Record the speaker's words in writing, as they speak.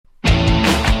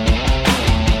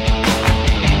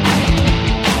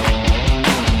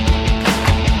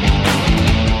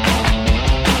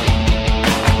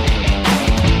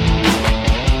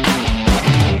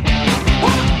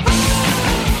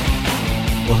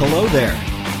Hello there.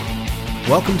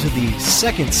 Welcome to the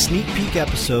second sneak peek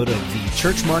episode of the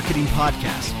Church Marketing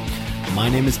Podcast. My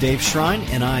name is Dave Shrine,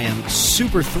 and I am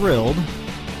super thrilled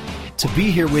to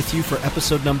be here with you for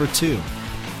episode number 2.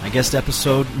 I guess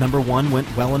episode number 1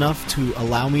 went well enough to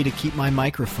allow me to keep my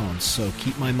microphone, so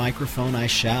keep my microphone I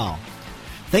shall.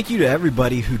 Thank you to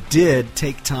everybody who did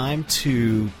take time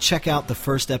to check out the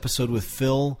first episode with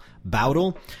Phil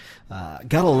Bowdle.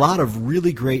 Got a lot of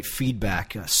really great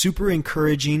feedback. Super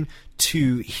encouraging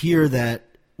to hear that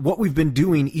what we've been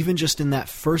doing, even just in that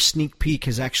first sneak peek,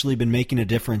 has actually been making a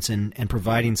difference and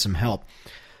providing some help.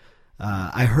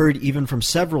 I heard even from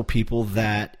several people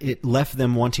that it left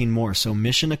them wanting more. So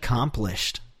mission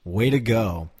accomplished. Way to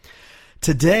go.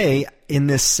 Today, in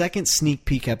this second sneak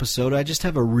peek episode, I just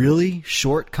have a really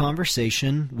short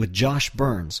conversation with Josh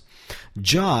Burns.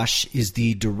 Josh is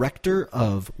the director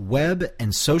of web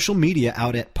and social media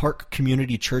out at Park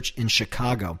Community Church in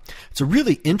Chicago. It's a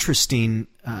really interesting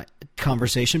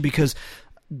conversation because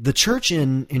the church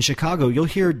in Chicago, you'll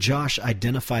hear Josh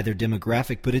identify their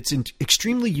demographic, but it's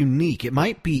extremely unique. It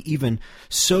might be even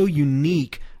so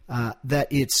unique that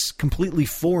it's completely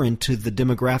foreign to the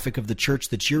demographic of the church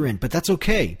that you're in. But that's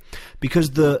okay,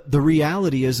 because the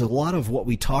reality is a lot of what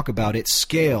we talk about, it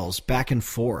scales back and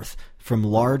forth from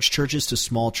large churches to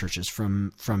small churches,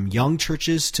 from young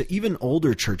churches to even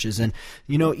older churches. And,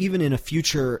 you know, even in a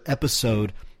future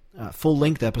episode,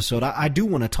 full-length episode, I do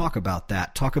want to talk about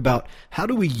that, talk about how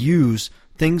do we use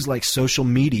things like social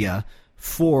media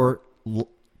for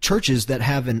churches that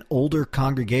have an older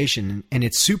congregation, and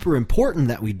it's super important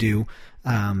that we do,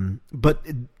 but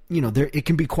you know, it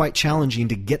can be quite challenging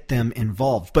to get them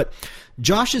involved. But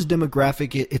Josh's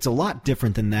demographic, it's a lot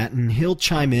different than that, and he'll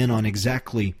chime in on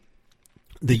exactly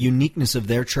the uniqueness of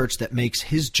their church that makes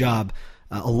his job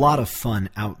a lot of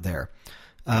fun out there.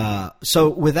 So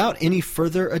without any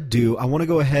further ado, I want to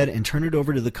go ahead and turn it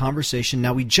over to the conversation.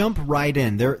 Now, we jump right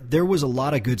in. There was a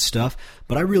lot of good stuff,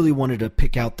 but I really wanted to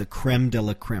pick out the creme de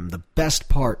la creme, the best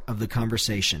part of the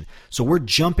conversation. So we're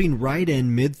jumping right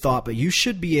in mid-thought, but you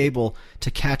should be able to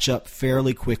catch up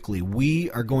fairly quickly. We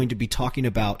are going to be talking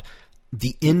about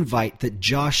the invite that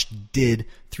Josh did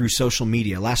through social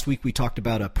media. Last week we talked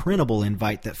about a printable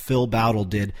invite that Phil Bowdle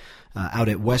did out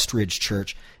at Westridge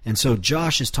Church. And so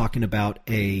Josh is talking about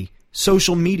a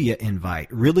social media invite.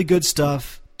 Really good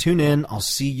stuff. Tune in. I'll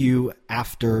see you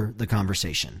after the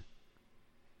conversation.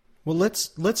 Well, let's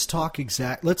talk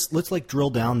let's like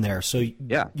drill down there. So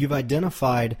yeah, you've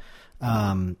identified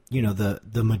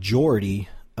the majority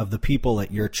of the people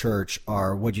at your church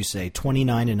are, what'd you say,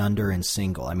 29 and under and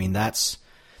single. I mean, that's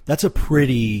a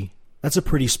pretty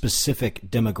specific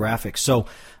demographic. So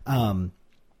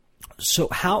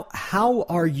how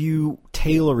are you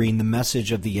tailoring the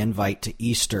message of the invite to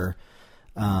Easter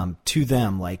to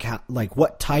them? Like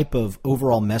what type of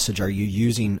overall message are you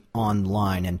using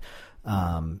online, and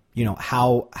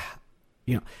how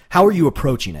are you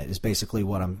approaching it? Is basically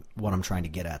what I'm trying to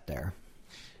get at there.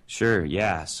 Sure.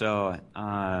 Yeah. So,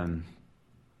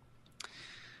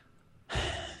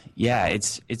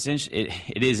 it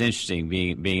is interesting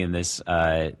being in this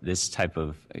type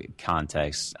of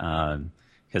context,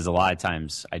 because a lot of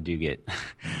times I do get,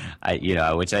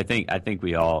 which I think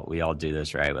we all do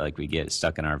this, right? Like we get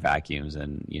stuck in our vacuums,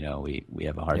 and we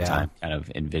have a hard time kind of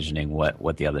envisioning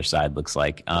what the other side looks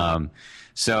like. I'm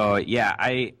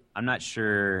not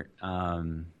sure.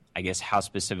 I guess how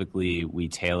specifically we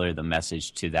tailor the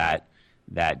message to that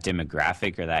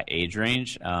demographic or that age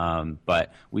range,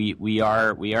 but we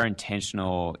are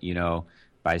intentional,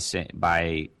 by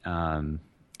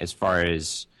as far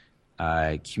as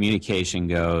communication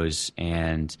goes,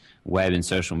 and web and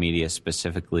social media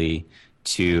specifically,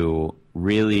 to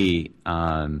really,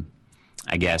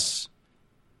 I guess,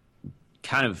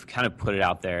 kind of put it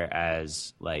out there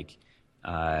as like,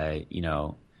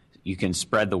 you can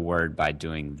spread the word by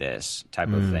doing this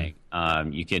type of thing.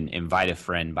 You can invite a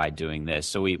friend by doing this.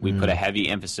 So we put a heavy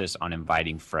emphasis on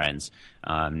inviting friends,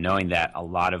 knowing that a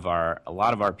lot of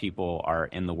our people are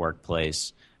in the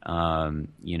workplace,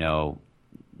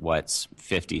 what's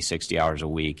 50, 60 hours a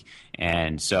week.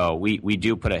 And so we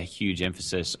do put a huge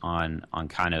emphasis on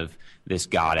kind of this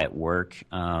God at work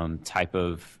type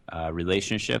of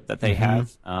relationship that they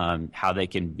have, how they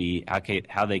can be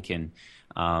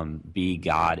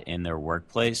God in their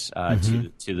workplace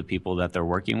to the people that they're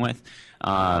working with,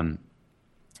 and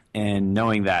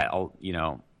knowing that all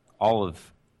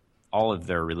of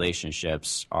their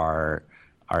relationships are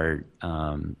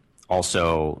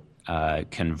also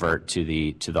convert to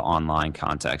the online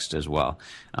context as well.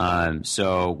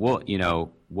 So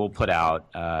we'll put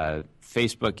out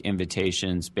Facebook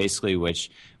invitations, basically,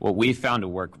 what we found to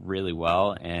work really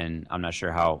well. And I'm not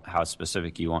sure how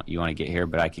specific you want to get here,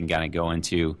 but I can kind of go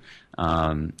into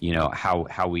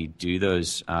how we do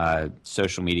those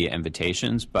social media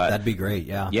invitations. But that'd be great.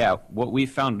 Yeah. What we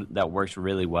found that works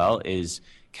really well is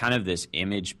kind of this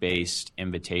image-based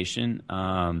invitation.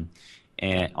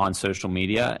 And on social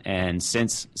media, and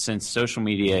since social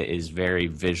media is very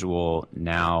visual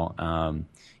now,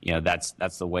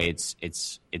 that's the way it's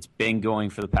been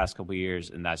going for the past couple of years,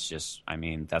 and that's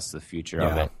the future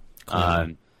of it.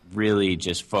 Really,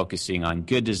 just focusing on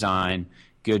good design,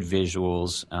 good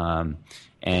visuals,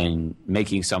 and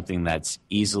making something that's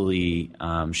easily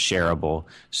shareable.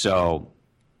 So.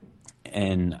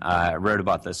 And I wrote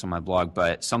about this on my blog,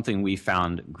 but something we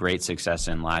found great success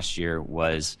in last year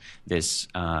was this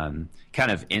kind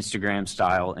of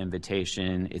Instagram-style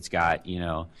invitation. It's got,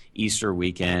 Easter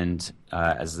weekend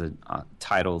as the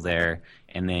title there,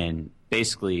 and then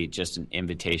basically just an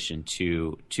invitation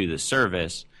to the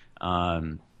service.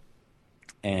 And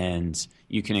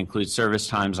you can include service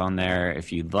times on there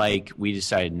if you'd like. We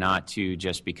decided not to,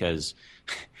 just because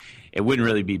it wouldn't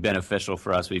really be beneficial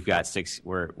for us. We've got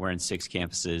we're in 6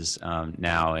 campuses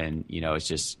now, and it's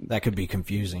just that could be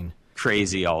confusing,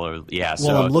 crazy all over. Yeah.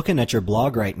 Well, I'm looking at your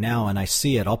blog right now, and I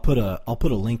see it. I'll put a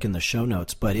link in the show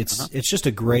notes, but it's just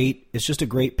a great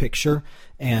picture,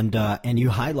 and you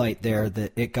highlight there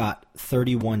that it got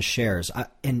 31 shares.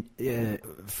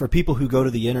 For people who go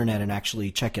to the internet and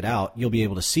actually check it out, you'll be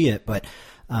able to see it, but.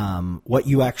 What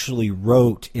you actually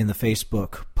wrote in the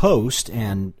Facebook post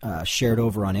and shared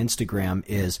over on Instagram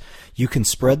is you can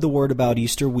spread the word about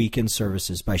Easter weekend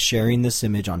services by sharing this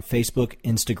image on Facebook,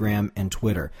 Instagram, and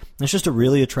Twitter. It's just a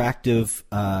really attractive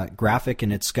graphic,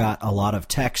 and it's got a lot of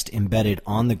text embedded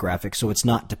on the graphic, so it's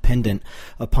not dependent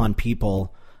upon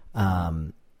people,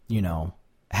 having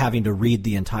to read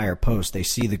the entire post. They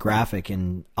see the graphic,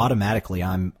 and automatically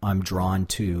I'm drawn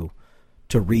to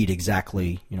read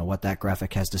exactly what that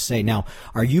graphic has to say. Now,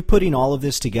 are you putting all of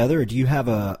this together, or do you have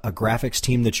a graphics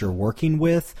team that you're working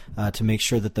with to make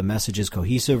sure that the message is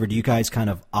cohesive, or do you guys kind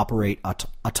of operate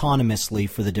autonomously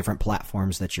for the different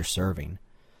platforms that you're serving?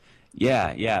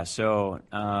 Yeah. So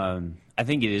I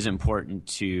think it is important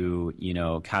to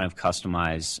kind of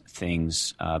customize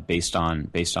things based on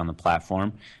the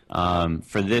platform.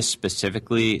 For this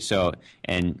specifically,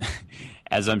 and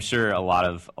as I'm sure a lot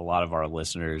of our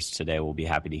listeners today will be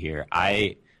happy to hear,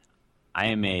 I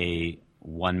am a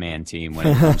one-man team when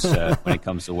it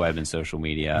comes to web and social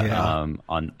media. Yeah.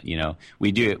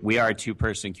 We are a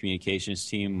 2-person communications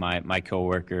team. My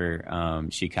coworker,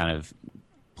 she kind of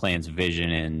plans vision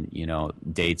and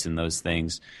dates and those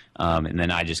things, and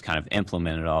then I just kind of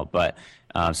implement it all. But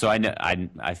so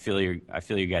I feel your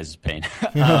guys' pain.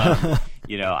 I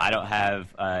don't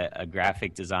have a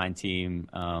graphic design team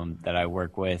that I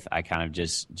work with. I kind of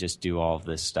just do all of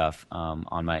this stuff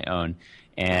on my own,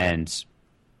 and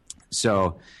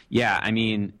so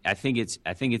I think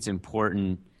it's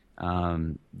important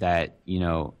that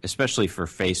especially for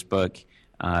Facebook.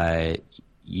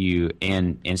 You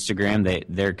and Instagram,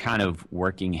 they're kind of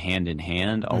working hand in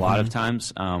hand a lot of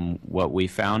times. What we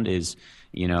found is,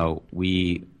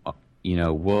 we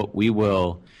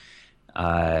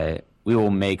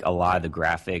will make a lot of the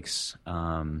graphics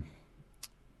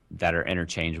that are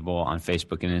interchangeable on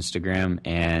Facebook and Instagram.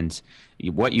 And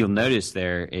what you'll notice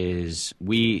there is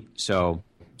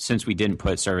since we didn't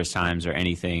put service times or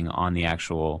anything on the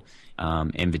actual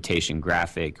invitation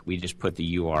graphic, we just put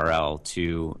the URL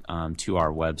to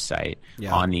our website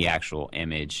on the actual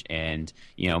image, and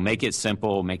make it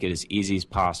simple, make it as easy as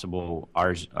possible.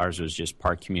 Ours was just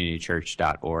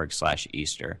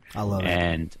parkcommunitychurch.org/Easter. I love it.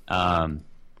 And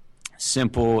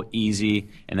simple, easy,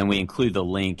 and then we include the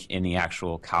link in the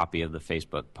actual copy of the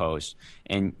Facebook post.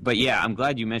 But I'm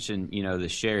glad you mentioned the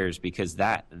shares, because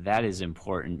that is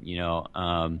important.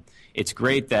 It's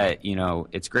great that you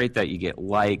get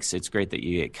likes. It's great that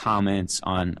you get comments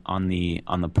on the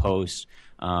post.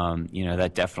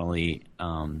 That definitely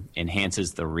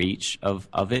enhances the reach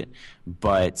of it.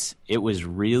 But it was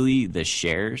really the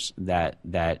shares that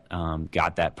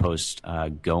got that post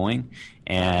going,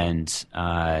 and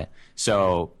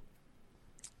so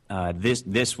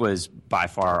this was by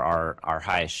far our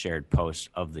highest shared post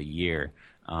of the year.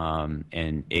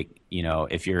 And it,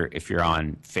 if you're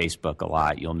on Facebook a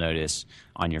lot, you'll notice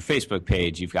on your Facebook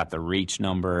page you've got the reach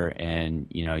number, and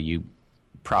you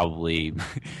probably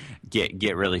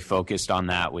get really focused on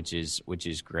that, which is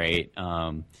great.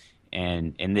 And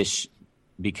this,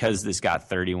 because this got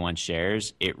 31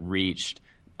 shares, it reached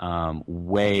an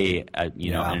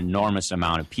enormous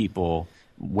amount of people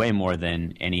way more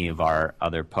than any of our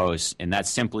other posts, and that's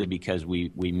simply because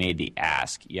we made the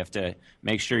ask. You have to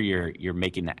make sure you're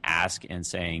making the ask and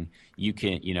saying you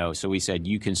can, so we said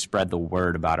you can spread the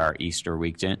word about our Easter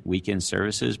weekend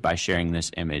services by sharing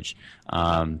this image.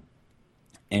 And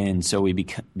so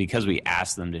because we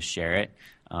asked them to share it,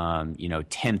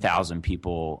 10,000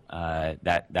 people,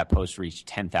 that post reached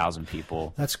 10,000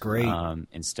 people. That's great.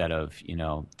 Instead of,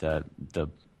 the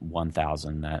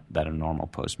 1,000 that a normal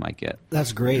post might get.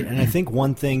 That's great. And I think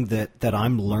one thing that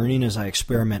I'm learning as I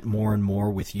experiment more and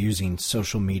more with using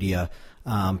social media,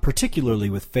 particularly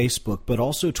with Facebook, but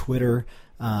also Twitter,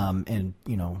 and,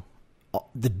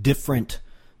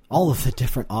 all of the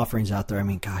different offerings out there. I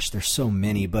mean, gosh, there's so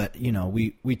many, but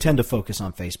we tend to focus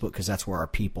on Facebook because that's where our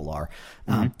people are.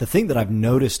 The thing that I've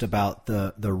noticed about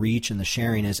the reach and the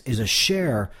sharing is a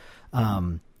share.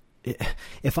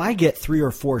 If I get 3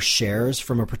 or 4 shares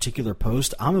from a particular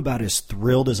post, I'm about as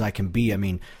thrilled as I can be. I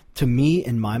mean, to me,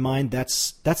 in my mind,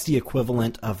 that's the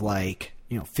equivalent of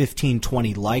 15,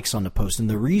 20 likes on the post. And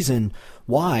the reason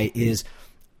why is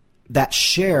that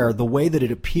share, the way that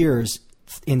it appears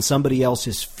in somebody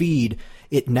else's feed,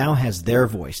 it now has their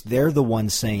voice. They're the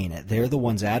ones saying it. They're the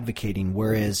ones advocating.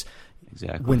 Whereas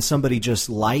when somebody just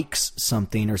likes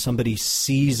something or somebody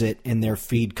sees it in their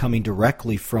feed coming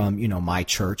directly from, my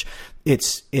church,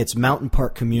 it's Mountain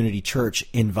Park Community Church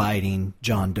inviting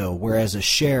John Doe. Whereas a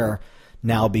share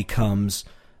now becomes,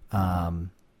 John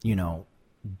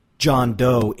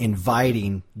Doe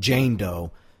inviting Jane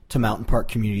Doe to Mountain Park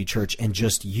Community Church and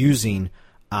just using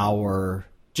our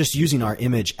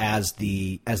image as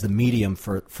the medium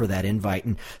for that invite.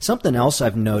 And something else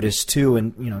I've noticed too,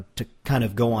 and to kind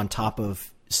of go on top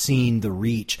of seeing the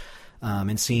reach,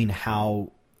 and seeing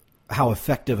how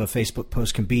effective a Facebook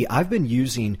post can be, I've been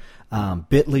using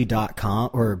bit.ly.com,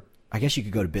 or I guess you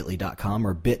could go to bit.ly.com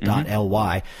or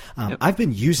bit.ly. I've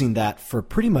been using that for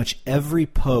pretty much every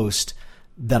post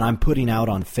that I'm putting out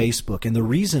on Facebook. And the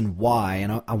reason why,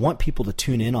 and I want people to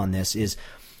tune in on this, is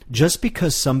just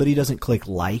because somebody doesn't click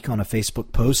like on a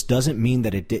Facebook post doesn't mean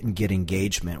that it didn't get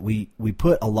engagement. We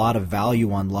put a lot of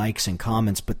value on likes and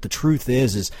comments, but the truth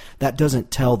is that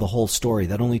doesn't tell the whole story.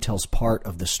 That only tells part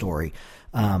of the story.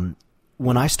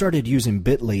 When I started using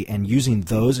Bitly and using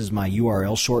those as my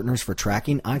URL shorteners for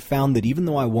tracking, I found that even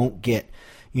though I won't get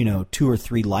 2 or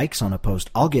 3 likes on a post,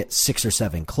 I'll get 6 or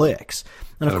 7 clicks.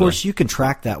 And of course, you can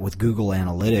track that with Google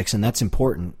Analytics, and that's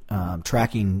important.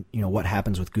 Tracking, what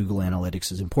happens with Google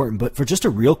Analytics is important. But for just a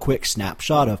real quick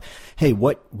snapshot of, hey,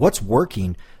 what's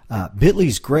working,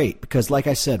 Bitly's great because, like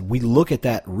I said, we look at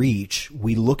that reach,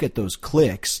 we look at those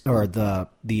clicks or the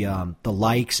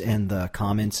likes and the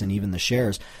comments and even the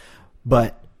shares,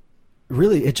 but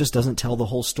really it just doesn't tell the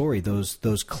whole story.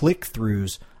 Those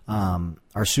click-throughs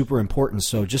are super important.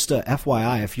 So just a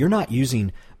FYI, if you're not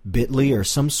using Bitly or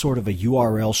some sort of a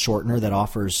URL shortener that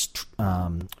offers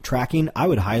tracking, I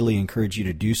would highly encourage you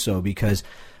to do so because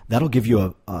that'll give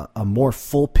you a more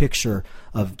full picture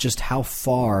of just how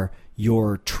far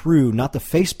your true, not the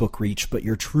Facebook reach, but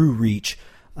your true reach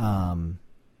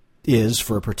is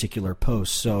for a particular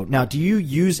post. So now, do you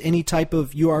use any type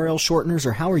of URL shorteners,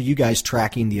 or how are you guys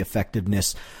tracking the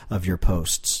effectiveness of your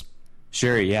posts?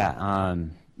 Sure, yeah.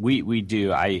 We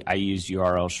do. I use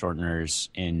URL shorteners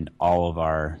in all of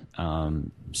our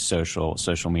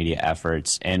social media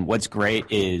efforts. And what's great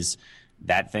is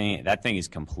that thing is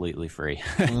completely free.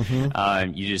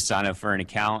 Mm-hmm. You just sign up for an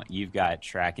account. You've got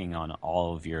tracking on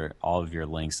all of your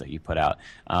links that you put out.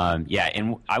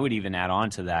 And I would even add on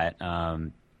to that.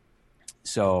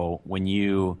 So when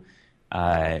you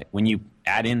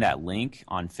add in that link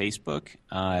on Facebook,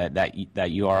 that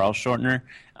URL shortener,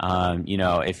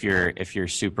 if you're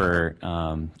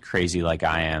super crazy like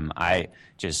I am, I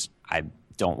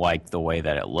don't like the way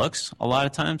that it looks a lot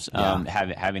of times.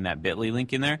 Having that Bitly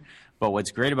link in there. But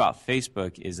what's great about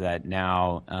Facebook is that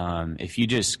now, if you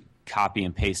just copy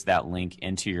and paste that link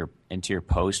into your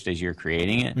post as you're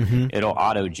creating it, mm-hmm. it'll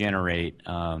auto generate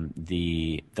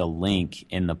the link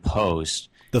in the post.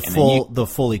 The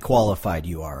fully qualified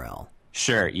URL.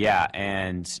 Sure, yeah,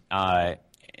 and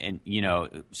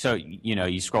so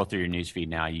you scroll through your newsfeed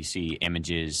now, you see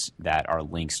images that are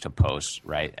links to posts,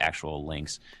 right? Actual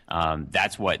links.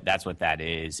 That's what that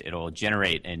is. It'll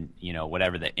generate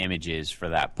whatever the image is for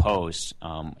that post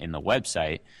in the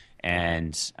website,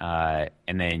 and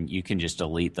then you can just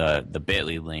delete the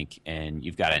Bitly link, and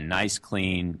you've got a nice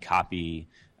clean copy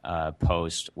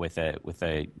post with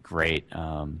a great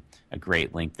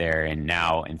link there. And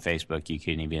now in Facebook, you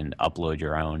can even upload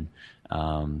your own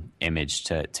image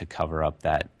to cover up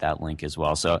that link as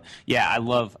well. So yeah, I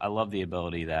love the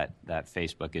ability that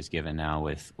Facebook is given now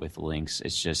with links.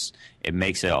 It's just, it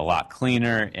makes it a lot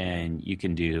cleaner, and you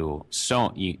can do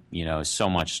so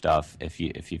much stuff if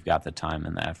you've got the time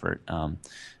and the effort.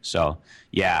 So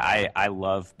yeah, I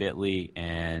love Bitly,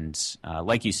 and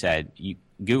like you said,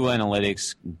 Google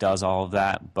Analytics does all of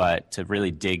that, but to really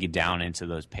dig down into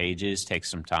those pages takes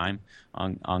some time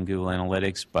on Google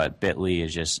Analytics. But Bitly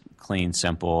is just clean,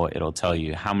 simple. It'll tell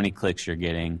you how many clicks you're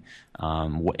getting,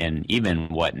 and even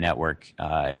what network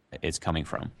it's coming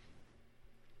from.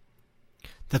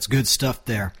 That's good stuff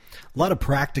there. A lot of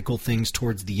practical things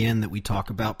towards the end that we talk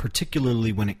about,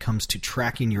 particularly when it comes to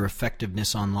tracking your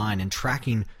effectiveness online and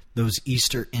tracking those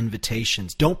Easter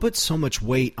invitations. Don't put so much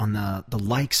weight on the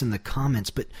likes and the comments,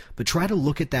 but try to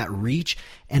look at that reach.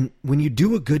 And when you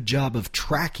do a good job of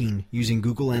tracking using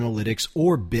Google Analytics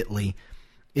or Bitly,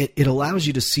 it allows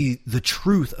you to see the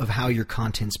truth of how your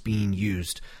content's being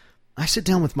used. I sit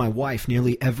down with my wife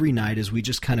nearly every night as we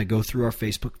just kind of go through our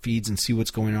Facebook feeds and see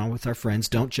what's going on with our friends.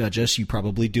 Don't judge us. You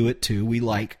probably do it too. We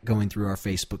like going through our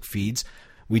Facebook feeds.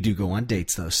 We do go on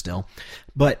dates though still.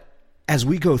 But as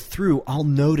we go through, I'll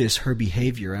notice her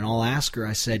behavior, and I'll ask her,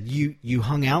 I said, you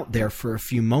hung out there for a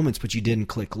few moments, but you didn't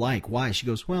click like. Why? She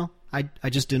goes, well, I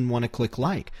just didn't want to click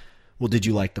like. Well, did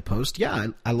you like the post? Yeah,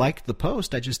 I liked the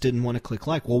post. I just didn't want to click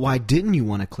like. Well, why didn't you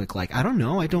want to click like? I don't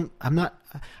know. I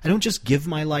don't just give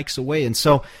my likes away. And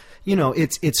so,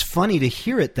 it's funny to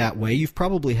hear it that way. You've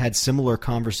probably had similar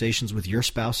conversations with your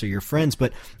spouse or your friends,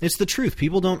 but it's the truth.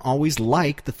 People don't always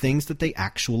like the things that they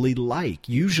actually like.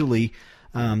 Usually,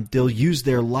 they'll use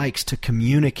their likes to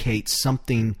communicate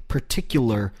something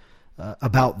particular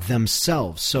about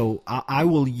themselves. So I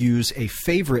will use a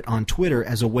favorite on Twitter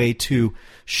as a way to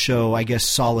show, I guess,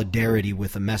 solidarity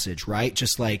with a message, right?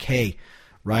 Just like, hey,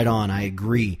 right on, I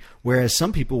agree. Whereas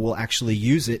some people will actually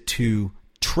use it to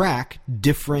track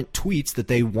different tweets that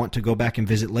they want to go back and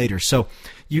visit later. So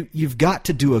you've got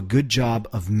to do a good job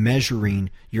of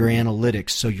measuring your analytics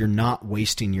so you're not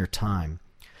wasting your time.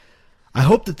 I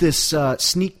hope that this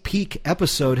sneak peek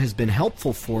episode has been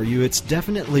helpful for you. It's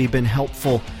definitely been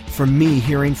helpful for me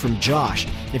hearing from Josh.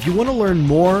 If you want to learn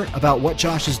more about what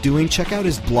Josh is doing, check out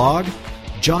his blog,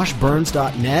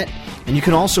 joshburns.net, and you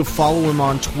can also follow him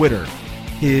on Twitter.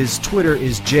 His Twitter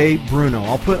is jbruno.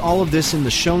 I'll put all of this in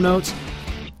the show notes.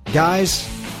 Guys,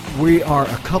 we are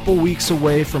a couple weeks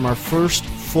away from our first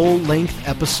full-length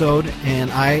episode,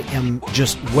 and I am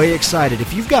just way excited.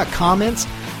 If you've got comments,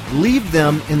 leave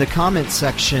them in the comments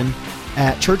section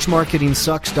at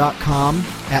churchmarketingsucks.com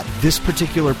at this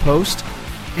particular post.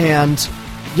 And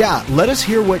yeah, let us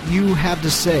hear what you have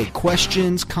to say.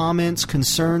 Questions, comments,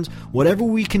 concerns, whatever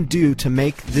we can do to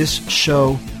make this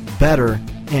show better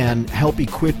and help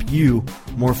equip you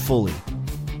more fully.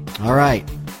 All right.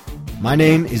 My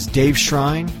name is Dave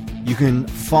Shrine. You can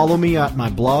follow me at my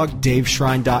blog,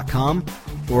 daveshrine.com,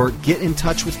 or get in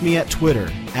touch with me at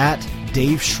Twitter at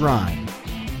Dave Shrine.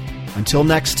 Until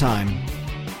next time,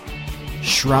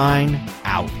 Shrine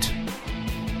out.